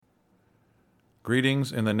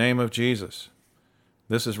Greetings in the name of Jesus.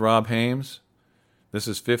 This is Rob Hames. This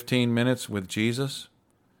is 15 Minutes with Jesus.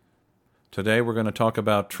 Today we're going to talk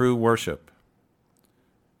about true worship.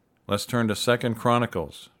 Let's turn to 2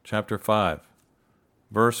 Chronicles chapter 5,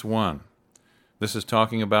 verse 1. This is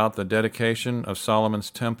talking about the dedication of Solomon's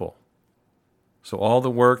temple. So all the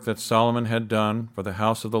work that Solomon had done for the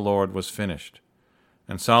house of the Lord was finished.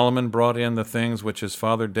 And Solomon brought in the things which his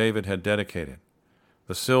father David had dedicated,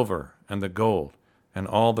 the silver and the gold, and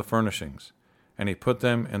all the furnishings, and he put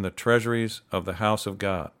them in the treasuries of the house of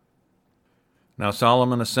God. Now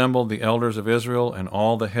Solomon assembled the elders of Israel and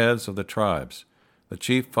all the heads of the tribes, the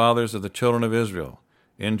chief fathers of the children of Israel,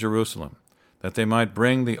 in Jerusalem, that they might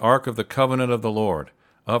bring the ark of the covenant of the Lord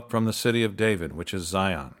up from the city of David, which is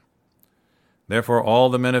Zion. Therefore all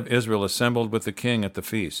the men of Israel assembled with the king at the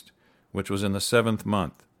feast, which was in the 7th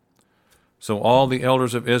month. So all the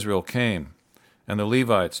elders of Israel came, and the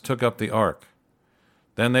Levites took up the ark.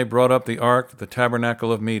 Then they brought up the ark, the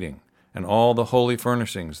tabernacle of meeting, and all the holy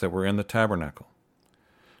furnishings that were in the tabernacle.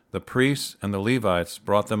 The priests and the Levites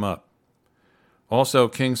brought them up. Also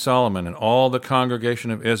King Solomon and all the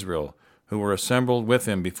congregation of Israel, who were assembled with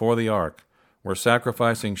him before the ark, were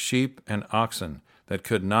sacrificing sheep and oxen that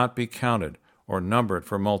could not be counted or numbered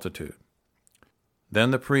for multitude.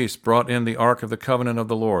 Then the priests brought in the ark of the covenant of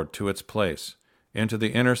the Lord to its place, into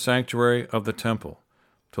the inner sanctuary of the temple,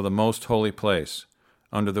 to the most holy place,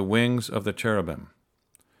 under the wings of the cherubim.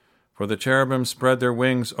 For the cherubim spread their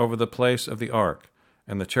wings over the place of the ark,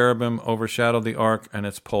 and the cherubim overshadowed the ark and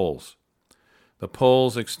its poles. The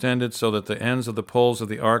poles extended so that the ends of the poles of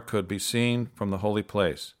the ark could be seen from the holy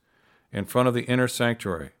place, in front of the inner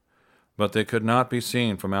sanctuary, but they could not be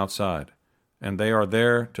seen from outside, and they are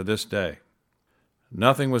there to this day.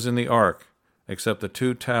 Nothing was in the ark except the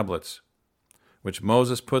 2 tablets which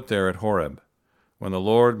Moses put there at Horeb, when the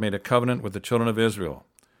Lord made a covenant with the children of Israel,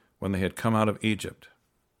 when they had come out of Egypt.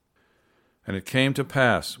 And it came to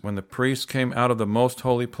pass, when the priests came out of the most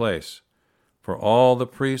holy place, for all the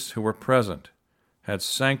priests who were present had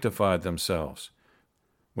sanctified themselves,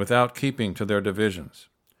 without keeping to their divisions.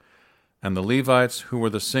 And the Levites who were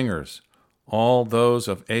the singers, all those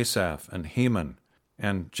of Asaph and Heman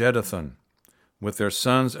and Jeduthun, with their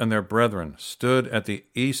sons and their brethren, stood at the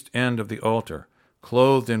east end of the altar,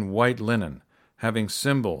 clothed in white linen, having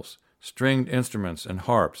cymbals, stringed instruments, and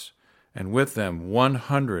harps, and with them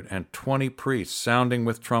 120 priests sounding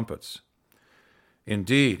with trumpets.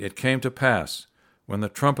 Indeed, it came to pass, when the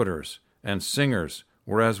trumpeters and singers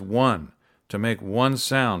were as one, to make one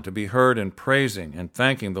sound to be heard in praising and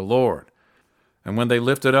thanking the Lord, and when they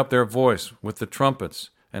lifted up their voice with the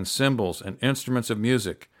trumpets and cymbals and instruments of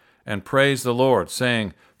music, and praised the Lord,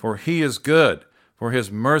 saying, For he is good, for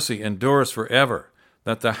his mercy endures forever,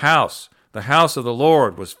 that the house of the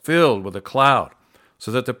Lord was filled with a cloud, so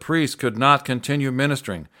that the priests could not continue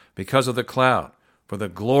ministering because of the cloud, for the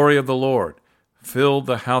glory of the Lord filled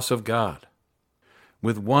the house of God.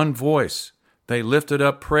 With one voice they lifted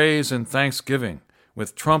up praise and thanksgiving,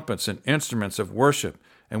 with trumpets and instruments of worship,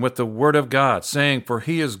 and with the word of God, saying, For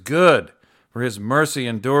he is good, for his mercy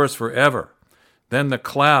endures forever. Then the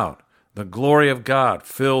cloud, the glory of God,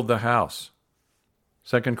 filled the house.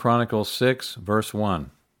 2 Chronicles 6, verse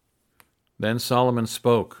 1. Then Solomon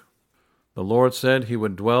spoke. The Lord said he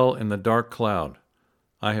would dwell in the dark cloud.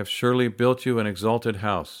 I have surely built you an exalted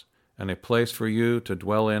house, and a place for you to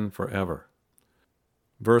dwell in forever.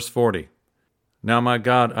 Verse 40. Now, my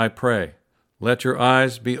God, I pray, let your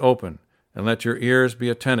eyes be open, and let your ears be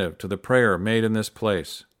attentive to the prayer made in this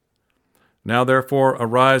place. Now therefore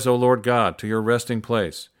arise, O Lord God, to your resting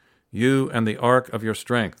place, you and the ark of your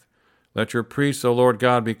strength. Let your priests, O Lord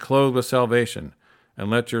God, be clothed with salvation, and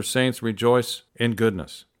let your saints rejoice in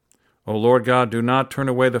goodness. O Lord God, do not turn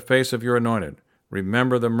away the face of your anointed.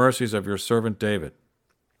 Remember the mercies of your servant David.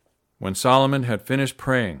 When Solomon had finished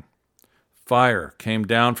praying, fire came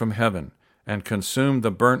down from heaven and consumed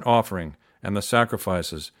the burnt offering and the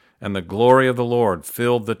sacrifices, and the glory of the Lord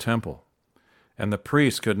filled the temple. And the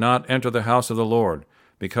priests could not enter the house of the Lord,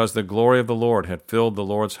 because the glory of the Lord had filled the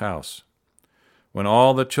Lord's house. When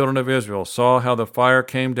all the children of Israel saw how the fire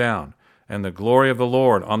came down, and the glory of the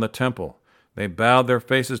Lord on the temple, they bowed their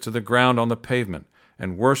faces to the ground on the pavement,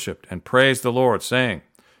 and worshipped and praised the Lord, saying,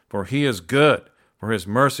 For he is good, for his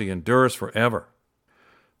mercy endures forever.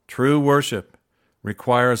 True worship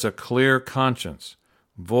requires a clear conscience,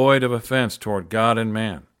 void of offense toward God and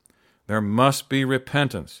man. There must be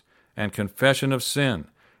repentance and confession of sin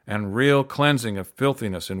and real cleansing of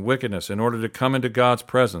filthiness and wickedness in order to come into God's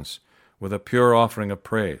presence with a pure offering of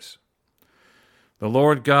praise. The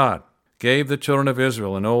Lord God gave the children of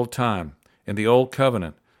Israel in old time, in the Old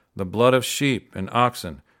Covenant, the blood of sheep and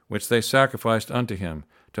oxen, which they sacrificed unto him,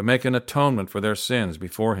 to make an atonement for their sins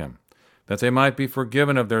before him, that they might be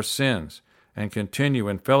forgiven of their sins, and continue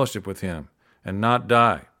in fellowship with him, and not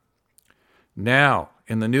die. Now,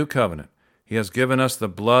 in the new covenant, he has given us the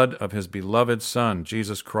blood of his beloved Son,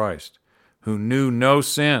 Jesus Christ, who knew no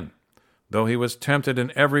sin. Though he was tempted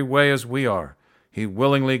in every way as we are, he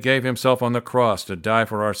willingly gave himself on the cross to die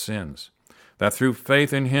for our sins, that through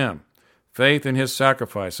faith in him, faith in his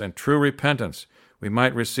sacrifice, and true repentance, we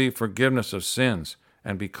might receive forgiveness of sins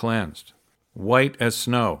and be cleansed, white as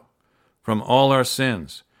snow, from all our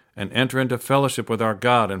sins, and enter into fellowship with our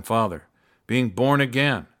God and Father, being born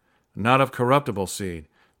again, not of corruptible seed,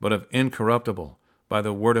 but of incorruptible, by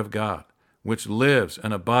the word of God, which lives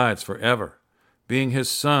and abides forever, being his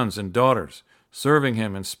sons and daughters, serving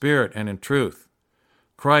him in spirit and in truth.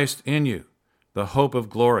 Christ in you, the hope of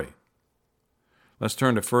glory. Let's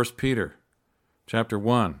turn to 1 Peter chapter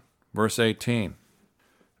 1, verse 18.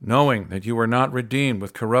 Knowing that you were not redeemed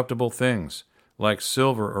with corruptible things, like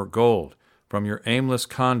silver or gold, from your aimless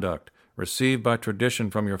conduct received by tradition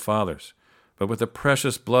from your fathers, but with the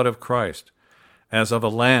precious blood of Christ, as of a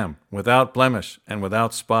lamb, without blemish and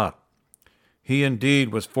without spot. He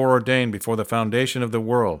indeed was foreordained before the foundation of the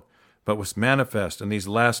world, but was manifest in these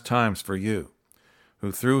last times for you,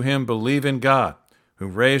 who through him believe in God, who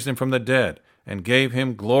raised him from the dead, and gave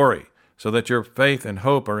him glory, so that your faith and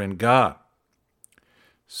hope are in God.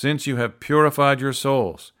 Since you have purified your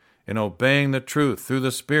souls in obeying the truth through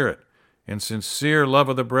the Spirit, in sincere love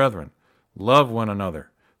of the brethren, love one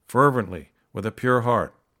another fervently with a pure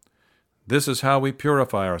heart. This is how we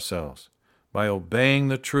purify ourselves, by obeying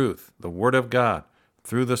the truth, the Word of God,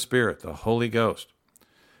 through the Spirit, the Holy Ghost.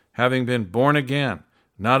 Having been born again,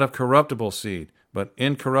 not of corruptible seed, but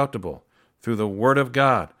incorruptible, through the Word of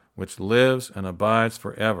God, which lives and abides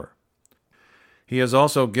forever. He has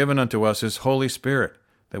also given unto us his Holy Spirit,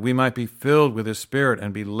 that we might be filled with his Spirit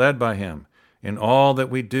and be led by him in all that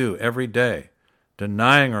we do every day,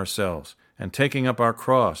 denying ourselves and taking up our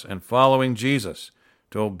cross and following Jesus,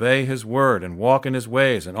 to obey his word and walk in his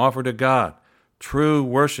ways and offer to God true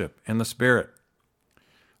worship in the Spirit.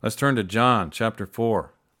 Let's turn to John chapter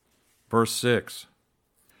 4, verse 6.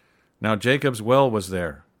 Now Jacob's well was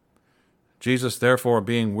there. Jesus, therefore,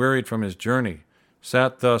 being wearied from his journey,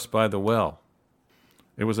 sat thus by the well.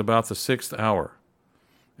 It was about the 6th hour.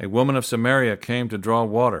 A woman of Samaria came to draw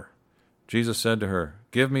water. Jesus said to her,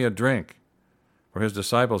 Give me a drink, for his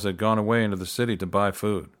disciples had gone away into the city to buy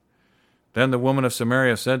food. Then the woman of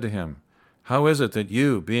Samaria said to him, How is it that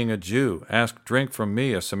you, being a Jew, ask drink from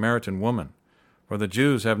me, a Samaritan woman? For the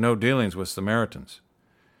Jews have no dealings with Samaritans.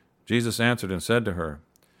 Jesus answered and said to her,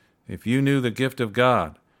 If you knew the gift of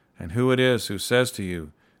God, and who it is who says to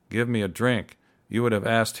you, Give me a drink, you would have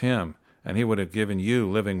asked him, and he would have given you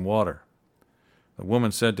living water. The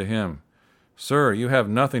woman said to him, Sir, you have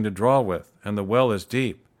nothing to draw with, and the well is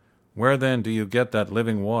deep. Where then do you get that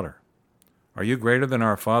living water? Are you greater than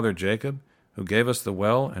our father Jacob, who gave us the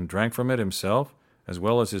well and drank from it himself, as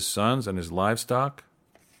well as his sons and his livestock?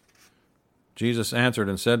 Jesus answered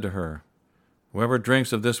and said to her, Whoever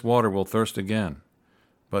drinks of this water will thirst again.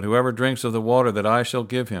 But whoever drinks of the water that I shall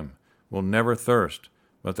give him will never thirst,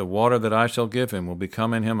 but the water that I shall give him will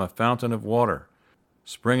become in him a fountain of water,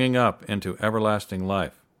 springing up into everlasting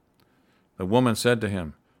life. The woman said to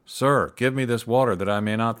him, Sir, give me this water that I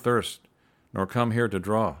may not thirst, nor come here to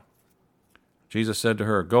draw. Jesus said to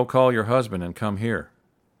her, Go call your husband and come here.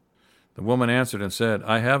 The woman answered and said,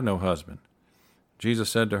 I have no husband. Jesus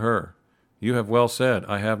said to her, You have well said,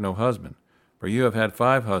 I have no husband, for you have had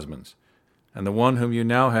 5 husbands, and the one whom you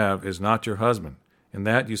now have is not your husband. In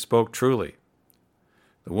that you spoke truly.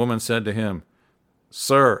 The woman said to him,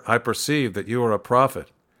 Sir, I perceive that you are a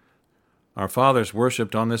prophet. Our fathers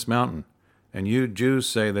worshipped on this mountain, and you Jews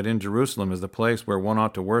say that in Jerusalem is the place where one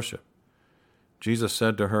ought to worship. Jesus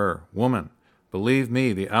said to her, Woman, believe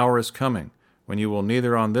me, the hour is coming when you will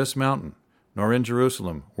neither on this mountain nor in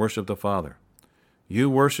Jerusalem worship the Father. You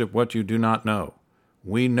worship what you do not know.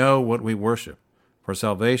 We know what we worship, for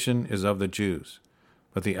salvation is of the Jews.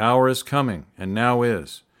 But the hour is coming, and now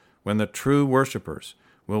is, when the true worshipers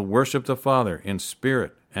will worship the Father in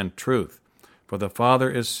spirit and truth, for the Father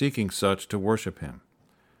is seeking such to worship him.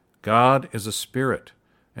 God is a spirit,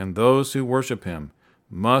 and those who worship him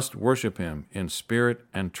must worship him in spirit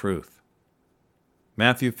and truth.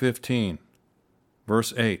 Matthew 15,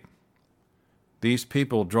 verse 8. These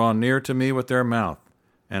people draw near to me with their mouth,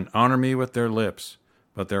 and honor me with their lips,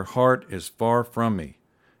 but their heart is far from me,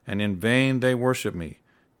 and in vain they worship me,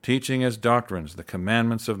 teaching as doctrines the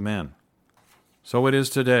commandments of men. So it is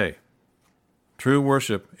today. True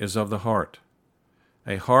worship is of the heart.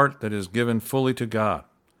 a heart that is given fully to God.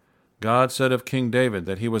 God said of King David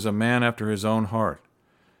that he was a man after his own heart.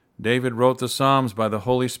 David wrote the Psalms by the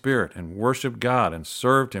Holy Spirit and worshiped God and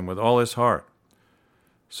served him with all his heart.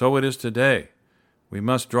 So it is today. We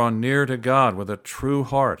must draw near to God with a true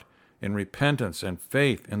heart in repentance and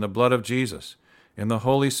faith in the blood of Jesus, in the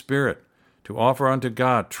Holy Spirit, to offer unto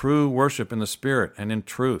God true worship in the Spirit and in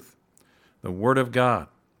truth, the Word of God.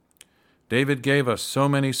 David gave us so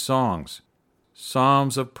many songs,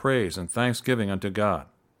 psalms of praise and thanksgiving unto God.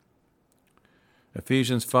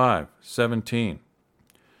 Ephesians 5:17.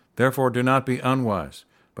 Therefore do not be unwise,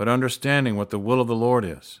 but understanding what the will of the Lord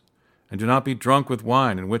is. And do not be drunk with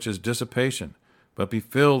wine, in which is dissipation, but be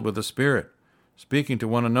filled with the Spirit, speaking to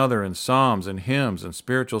one another in psalms and hymns and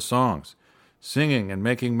spiritual songs, singing and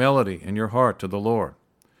making melody in your heart to the Lord,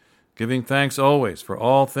 giving thanks always for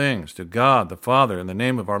all things to God the Father in the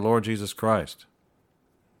name of our Lord Jesus Christ.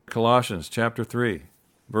 Colossians chapter 3,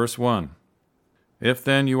 verse 1. If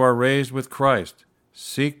then you are raised with Christ,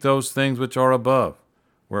 seek those things which are above,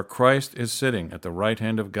 where Christ is sitting at the right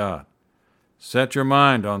hand of God. Set your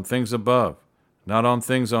mind on things above, not on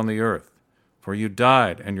things on the earth. For you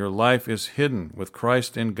died, and your life is hidden with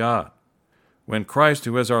Christ in God. When Christ,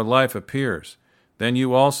 who is our life, appears, then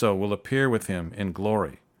you also will appear with him in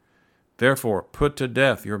glory. Therefore put to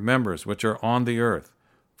death your members which are on the earth,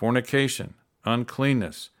 fornication,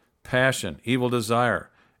 uncleanness, passion, evil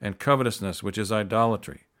desire, and covetousness, which is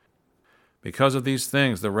idolatry. Because of these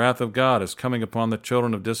things the wrath of God is coming upon the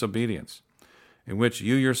children of disobedience, in which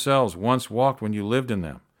you yourselves once walked when you lived in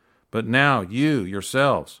them. But now you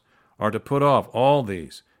yourselves are to put off all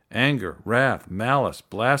these: anger, wrath, malice,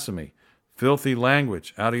 blasphemy, filthy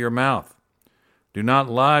language out of your mouth. Do not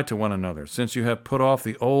lie to one another, since you have put off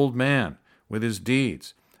the old man with his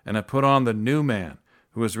deeds, and have put on the new man,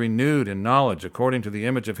 who is renewed in knowledge according to the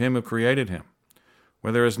image of him who created him.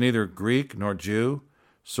 Where there is neither Greek nor Jew,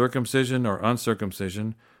 circumcision nor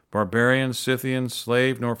uncircumcision, barbarian, Scythian,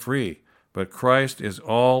 slave nor free, but Christ is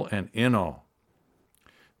all and in all.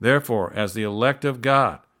 Therefore, as the elect of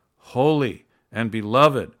God, holy and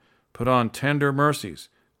beloved, put on tender mercies,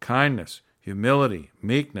 kindness, humility,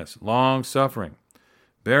 meekness, long-suffering,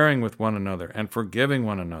 bearing with one another and forgiving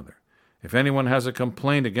one another. If anyone has a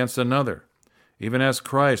complaint against another, even as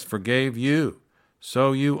Christ forgave you,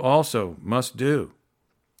 so you also must do.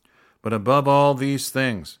 But above all these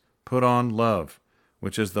things, put on love,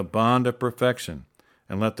 which is the bond of perfection,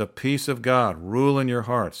 and let the peace of God rule in your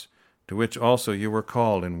hearts, to which also you were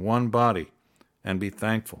called in one body, and be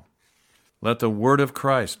thankful. Let the word of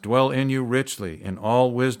Christ dwell in you richly in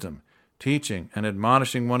all wisdom, teaching and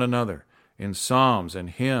admonishing one another in psalms and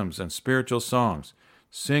hymns and spiritual songs,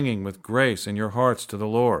 singing with grace in your hearts to the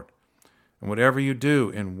Lord. And whatever you do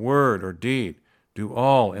in word or deed, do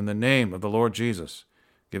all in the name of the Lord Jesus,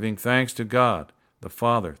 giving thanks to God the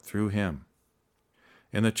Father through him.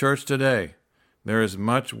 In the church today, there is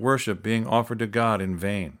much worship being offered to God in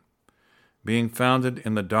vain, being founded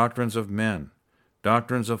in the doctrines of men,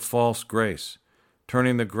 doctrines of false grace,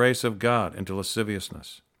 turning the grace of God into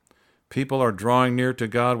lasciviousness. People are drawing near to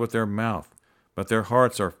God with their mouth, but their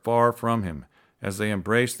hearts are far from him, as they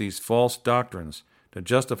embrace these false doctrines to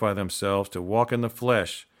justify themselves to walk in the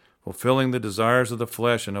flesh, fulfilling the desires of the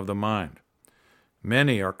flesh and of the mind.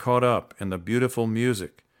 Many are caught up in the beautiful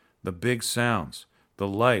music, the big sounds, the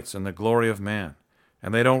lights, and the glory of man,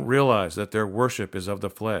 and they don't realize that their worship is of the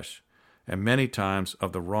flesh, and many times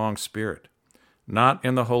of the wrong spirit, not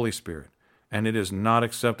in the Holy Spirit, and it is not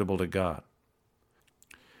acceptable to God.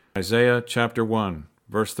 Isaiah chapter 1,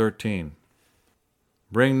 verse 13.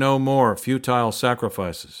 Bring no more futile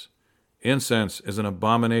sacrifices. Incense is an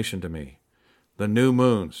abomination to me. The new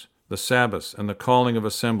moons, the Sabbaths, and the calling of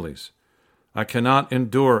assemblies. I cannot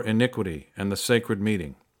endure iniquity and the sacred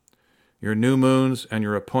meeting. Your new moons and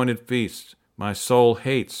your appointed feasts my soul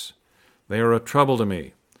hates. They are a trouble to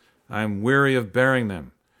me. I am weary of bearing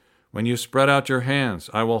them. When you spread out your hands,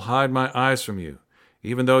 I will hide my eyes from you.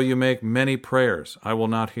 Even though you make many prayers, I will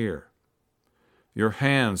not hear. Your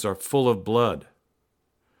hands are full of blood.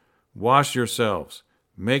 Wash yourselves,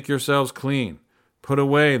 make yourselves clean. Put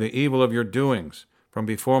away the evil of your doings from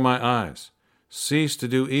before my eyes. Cease to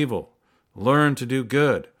do evil. Learn to do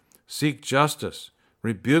good. Seek justice.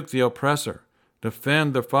 Rebuke the oppressor.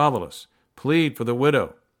 Defend the fatherless. Plead for the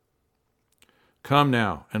widow. Come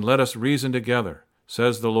now, and let us reason together,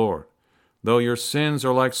 says the Lord. Though your sins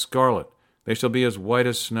are like scarlet, they shall be as white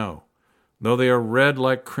as snow. Though they are red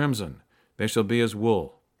like crimson, they shall be as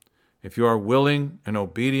wool. If you are willing and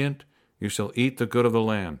obedient, you shall eat the good of the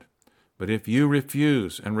land. But if you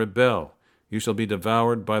refuse and rebel, you shall be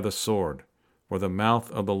devoured by the sword, for the mouth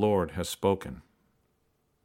of the Lord has spoken.